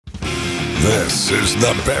This is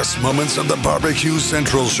the best moments of the BBQ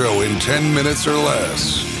Central Show in 10 minutes or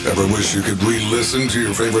less. Ever wish you could re-listen to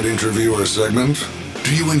your favorite interview or segment?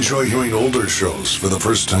 Do you enjoy hearing older shows for the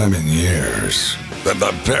first time in years? Then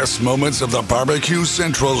the best moments of the BBQ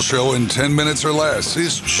Central Show in 10 minutes or less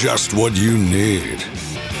is just what you need.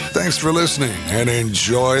 Thanks for listening and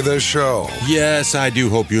enjoy the show. Yes, I do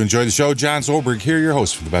hope you enjoy the show. John Solberg here, your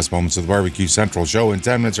host for the best moments of the BBQ Central Show in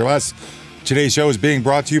 10 minutes or less. Today's show is being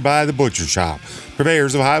brought to you by The Butcher Shop,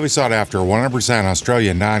 purveyors of highly sought after 100%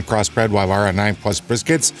 Australian non-crossbred Waiwara 9 Plus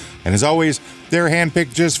briskets. And as always, they're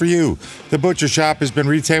handpicked just for you. The Butcher Shop has been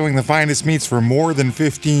retailing the finest meats for more than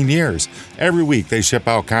 15 years. Every week, they ship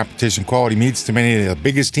out competition quality meats to many of the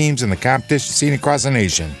biggest teams in the competition scene across the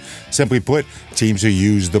nation. Simply put, teams who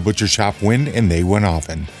use The Butcher Shop win, and they win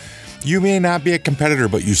often. You may not be a competitor,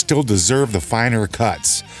 but you still deserve the finer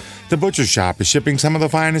cuts. The Butcher Shop is shipping some of the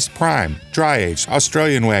finest prime, dry-aged,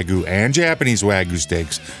 Australian Wagyu, and Japanese Wagyu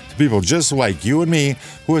steaks to people just like you and me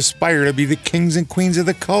who aspire to be the kings and queens of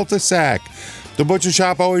the cul-de-sac. The Butcher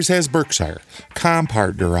Shop always has Berkshire,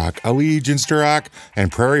 Compart Duroc, Allegiance Duroc, and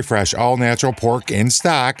Prairie Fresh all-natural pork in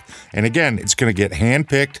stock. And again, it's going to get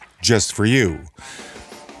hand-picked just for you.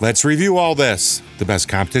 Let's review all this. The best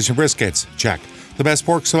competition briskets, check. The best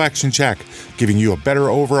pork selection, check. Giving you a better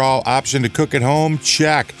overall option to cook at home,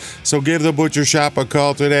 check. So give the Butcher Shop a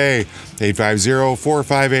call today.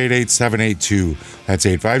 850-458-8782. That's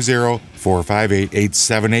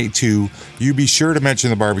 850-458-8782. You be sure to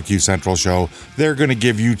mention the BBQ Central Show. They're going to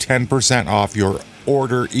give you 10% off your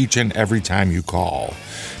order each and every time you call.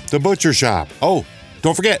 The Butcher Shop. Oh,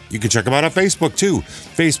 don't forget, you can check them out on Facebook, too.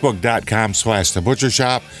 Facebook.com/The Butcher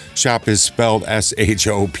Shop. Shop is spelled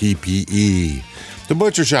SHOPPE. The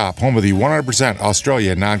Butcher Shop, home of the 100%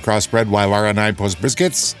 Australian non-crossbred Waiwara 9 Plus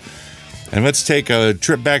briskets. And let's take a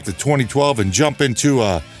trip back to 2012 and jump into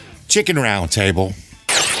a chicken round table.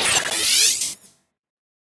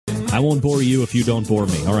 I won't bore you if you don't bore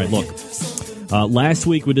me. All right, look. Last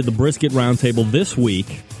week we did the brisket roundtable. This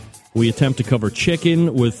week we attempt to cover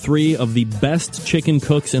chicken with three of the best chicken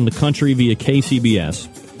cooks in the country via KCBS.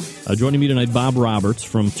 Joining me tonight, Bob Roberts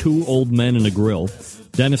from Two Old Men and a Grill,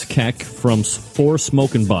 Dennis Keck from Four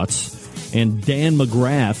Smokin' Butts, and Dan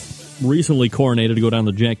McGrath, recently coronated to go down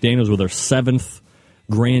to Jack Daniels with their 7th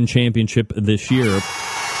Grand Championship this year.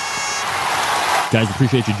 Guys,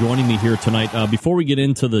 appreciate you joining me here tonight. Before we get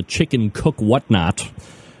into the chicken cook whatnot,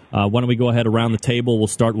 why don't we go ahead around the table? We'll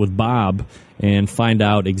start with Bob and find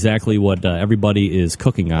out exactly what everybody is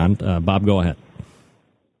cooking on. Bob, go ahead.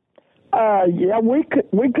 Yeah, we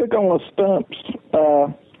cook on a Stump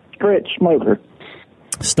stretch smoker.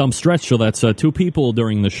 Stump Stretch, so that's two people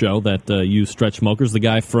during the show that use stretch smokers. The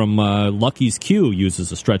guy from Lucky's Q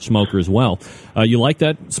uses a stretch smoker as well. You like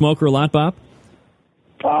that smoker a lot, Bob?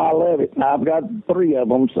 I love it. I've got 3 of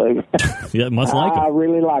them, so yeah, must like them. I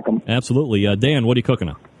really like them. Absolutely. Dan, what are you cooking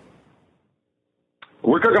on?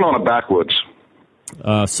 We're cooking on a backwoods.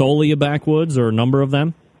 Solely a backwoods, or a number of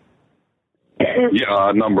them? Yeah,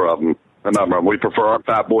 a number of them. We prefer our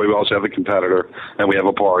Fat Boy. We also have a competitor, and we have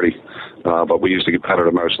a party. But we use the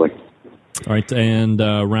competitor mostly. All right, and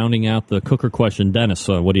rounding out the cooker question, Dennis,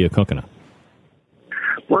 what are you cooking on?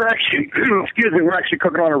 We're actually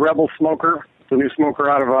cooking on a Rebel smoker. It's a new smoker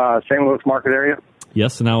out of St. Louis market area.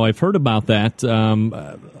 Yes, now I've heard about that.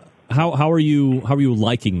 How are you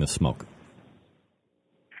liking the smoker?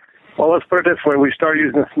 Well, let's put it this way. We started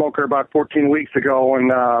using the smoker about 14 weeks ago,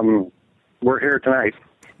 and we're here tonight.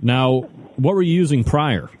 Now, what were you using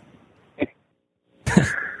prior?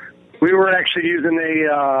 We were actually using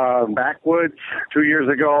a backwoods 2 years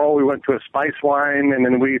ago. We went to a spice wine, and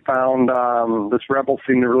then we found this Rebel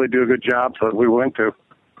seemed to really do a good job, so we went to.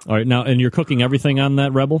 All right, now, and you're cooking everything on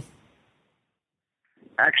that Rebel?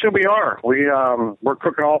 Actually, we are. We're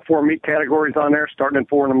cooking all 4 meat categories on there, starting at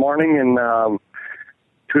 4 in the morning, and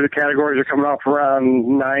 2 of the categories are coming off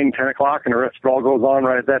around 9, 10 o'clock, and the rest of it all goes on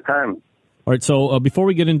right at that time. All right, so before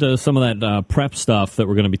we get into some of that prep stuff that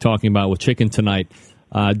we're going to be talking about with chicken tonight,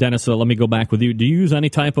 Dennis, let me go back with you. Do you use any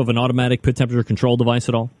type of an automatic pit temperature control device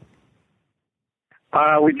at all?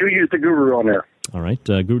 We do use the Guru on there. All right.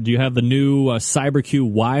 Do you have the new CyberQ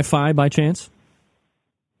Wi-Fi by chance?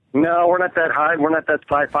 No, we're not that high. We're not that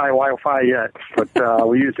sci-fi Wi-Fi yet, but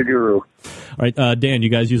we use the Guru. All right, Dan, you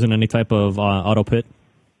guys using any type of auto pit?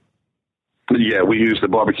 Yeah, we use the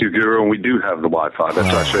BBQ Guru, and we do have the Wi-Fi.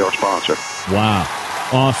 That's actually our sponsor. Wow.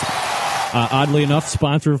 Awesome. Oddly enough,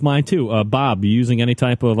 sponsor of mine, too. Bob, you using any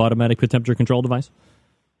type of automatic pit temperature control device?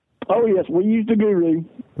 Oh, yes, we use the Guru.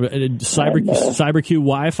 CyberQ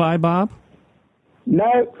Wi-Fi, Bob?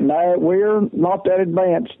 No, we're not that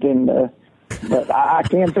advanced. And but I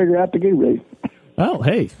can't figure out the guru. Well,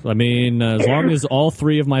 hey, I mean, as long as all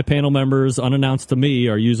three of my panel members, unannounced to me,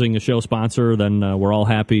 are using a show sponsor, then we're all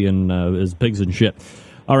happy and as pigs and shit.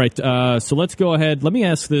 All right, so let's go ahead. Let me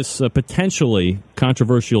ask this potentially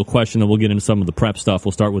controversial question, and we'll get into some of the prep stuff.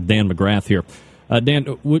 We'll start with Dan McGrath here. Dan,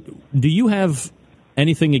 do you have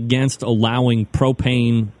anything against allowing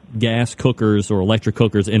propane gas cookers or electric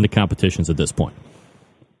cookers into competitions at this point?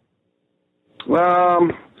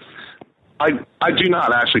 I do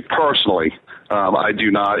not, actually, personally. I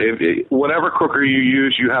do not. Whatever cooker you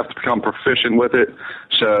use, you have to become proficient with it.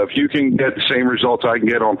 So if you can get the same results I can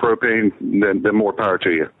get on propane, then more power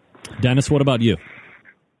to you. Dennis, what about you?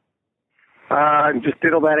 Just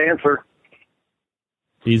diddle that answer.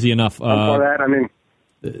 Easy enough. For that, I mean,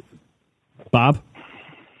 Bob?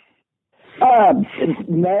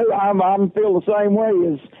 No, I'm feel the same way.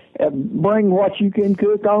 As bring what you can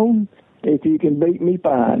cook on. If you can beat me,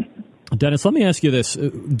 fine. Dennis, let me ask you this.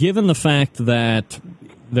 Given the fact that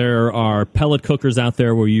there are pellet cookers out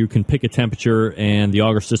there where you can pick a temperature and the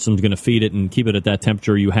auger system is going to feed it and keep it at that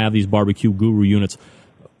temperature, you have these barbecue guru units.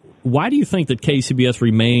 Why do you think that KCBS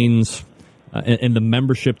remains, and the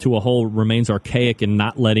membership to a whole remains archaic and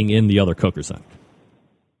not letting in the other cookers in?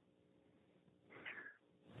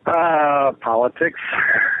 Politics.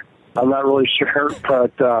 I'm not really sure,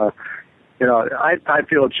 but I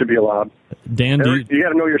feel it should be allowed. Dan, you got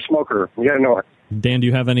to know your smoker. You got to know it. Dan, do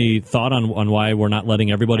you have any thought on why we're not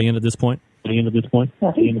letting everybody in at this point? I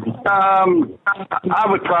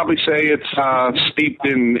would probably say it's steeped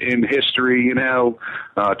in history. You know,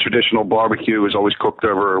 traditional barbecue is always cooked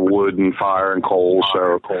over wood and fire and coal,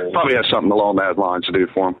 so probably has something along those lines to do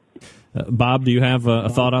for them. Bob, do you have a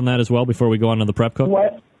thought on that as well before we go on to the prep cook?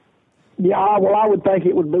 Well, yeah, I would think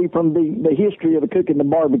it would be from the history of the cooking the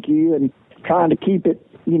barbecue and trying to keep it,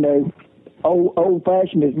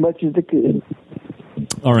 old-fashioned as much as they could.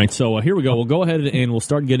 All right, so here we go. We'll go ahead and we'll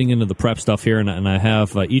start getting into the prep stuff here, and I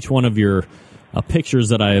have each one of your pictures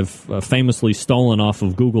that I have famously stolen off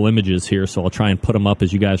of Google Images here, so I'll try and put them up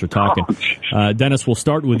as you guys are talking. Dennis, we'll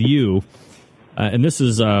start with you, and this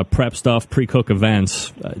is prep stuff, pre-cook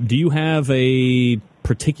events. Do you have a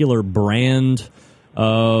particular brand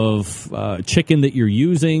of chicken that you're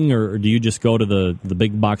using, or do you just go to the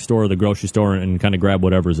big box store or the grocery store and kind of grab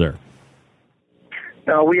whatever's there?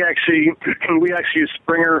 No, we actually use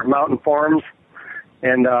Springer Mountain Farms,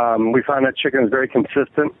 and we find that chicken is very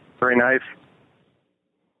consistent, very nice.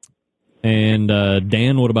 And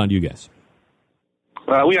Dan, what about you guys?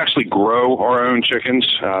 We actually grow our own chickens.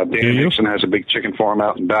 Dan Nixon has a big chicken farm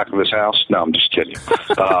out in back of his house. No, I'm just kidding.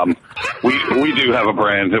 We do have a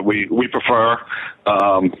brand that we prefer,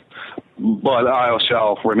 but I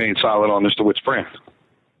shall remain silent on as to which brand.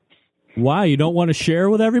 Why? You don't want to share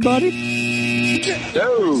with everybody?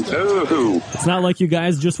 No. It's not like you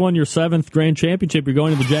guys just won your 7th grand championship. You're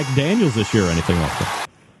going to the Jack Daniels this year or anything like that.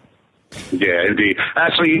 Yeah, indeed.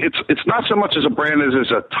 Actually, it's not so much as a brand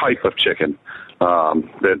as a type of chicken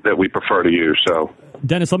that we prefer to use. So,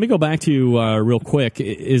 Dennis, let me go back to you real quick.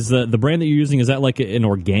 Is the brand that you're using, is that like an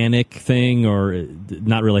organic thing, or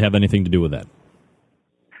not really have anything to do with that?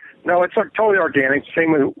 No, it's totally organic.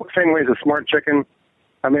 Same way as a Smart Chicken.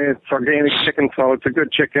 I mean, it's organic chicken, so it's a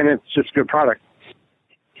good chicken. It's just a good product.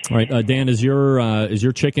 All right, Dan, is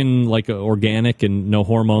your chicken like organic and no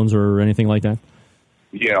hormones or anything like that?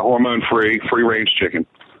 Yeah, hormone-free, free-range chicken.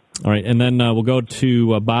 All right, and then we'll go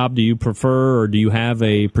to Bob. Do you prefer, or do you have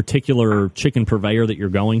a particular chicken purveyor that you're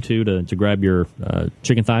going to grab your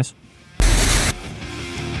chicken thighs?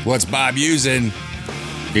 What's Bob using?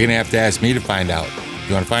 You're going to have to ask me to find out.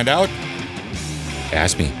 You want to find out?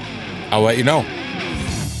 Ask me. I'll let you know.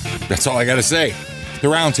 That's all I got to say. The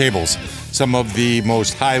Roundtables, some of the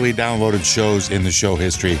most highly downloaded shows in the show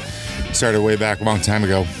history. Started way back a long time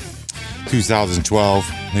ago, 2012.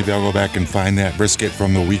 Maybe I'll go back and find that brisket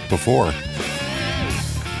from the week before.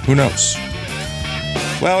 Who knows?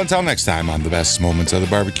 Well, until next time on the best moments of the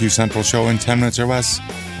Barbecue Central show in 10 minutes or less,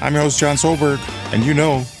 I'm your host, John Solberg, and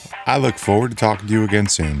I look forward to talking to you again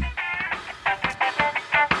soon.